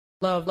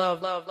Love,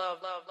 love, love, love,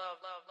 love, love,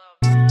 love,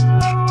 love.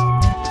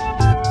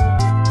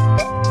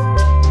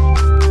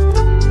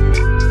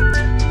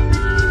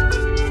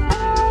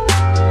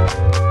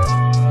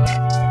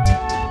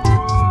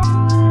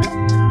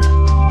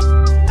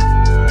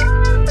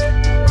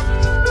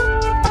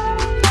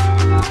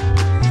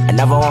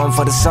 Another one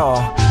for the soul,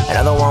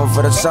 another one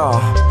for the soul.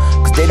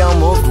 Cause they don't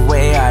move the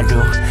way I do,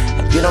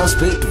 and you don't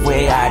speak the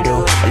way I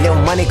do. A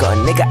little money got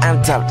a nigga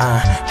amped up,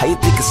 how you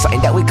think it's something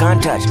that we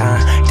can't touch,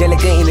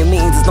 delegating the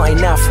means is not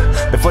enough.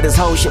 Before this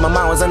whole shit, my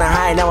mind was on a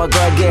high, now I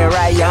gotta get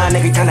right, young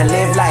nigga tryna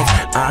live life,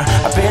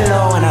 I've been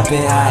low and I've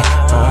been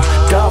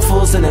high, dark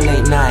fools in the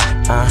late night,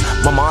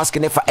 mama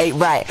asking if I ate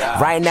right.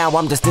 Right now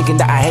I'm just thinking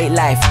that I hate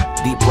life.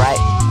 Deep right,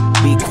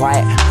 be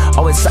quiet.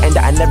 Always something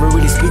that I never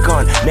really speak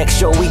on. Next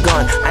show we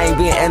gone. I ain't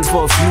been ends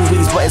for a few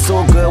weeks, but it's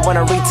all good when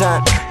I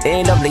return. They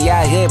ain't lovely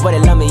out here, but they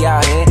love me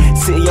out here.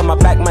 City on my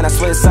back, man, I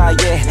swear it's all,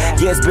 yeah.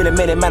 Yeah, it's been a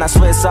minute, man, I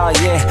swear it's all,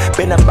 yeah.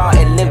 Been about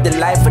it, lived the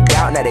life of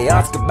doubt. Now they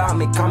ask about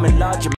me, coming large.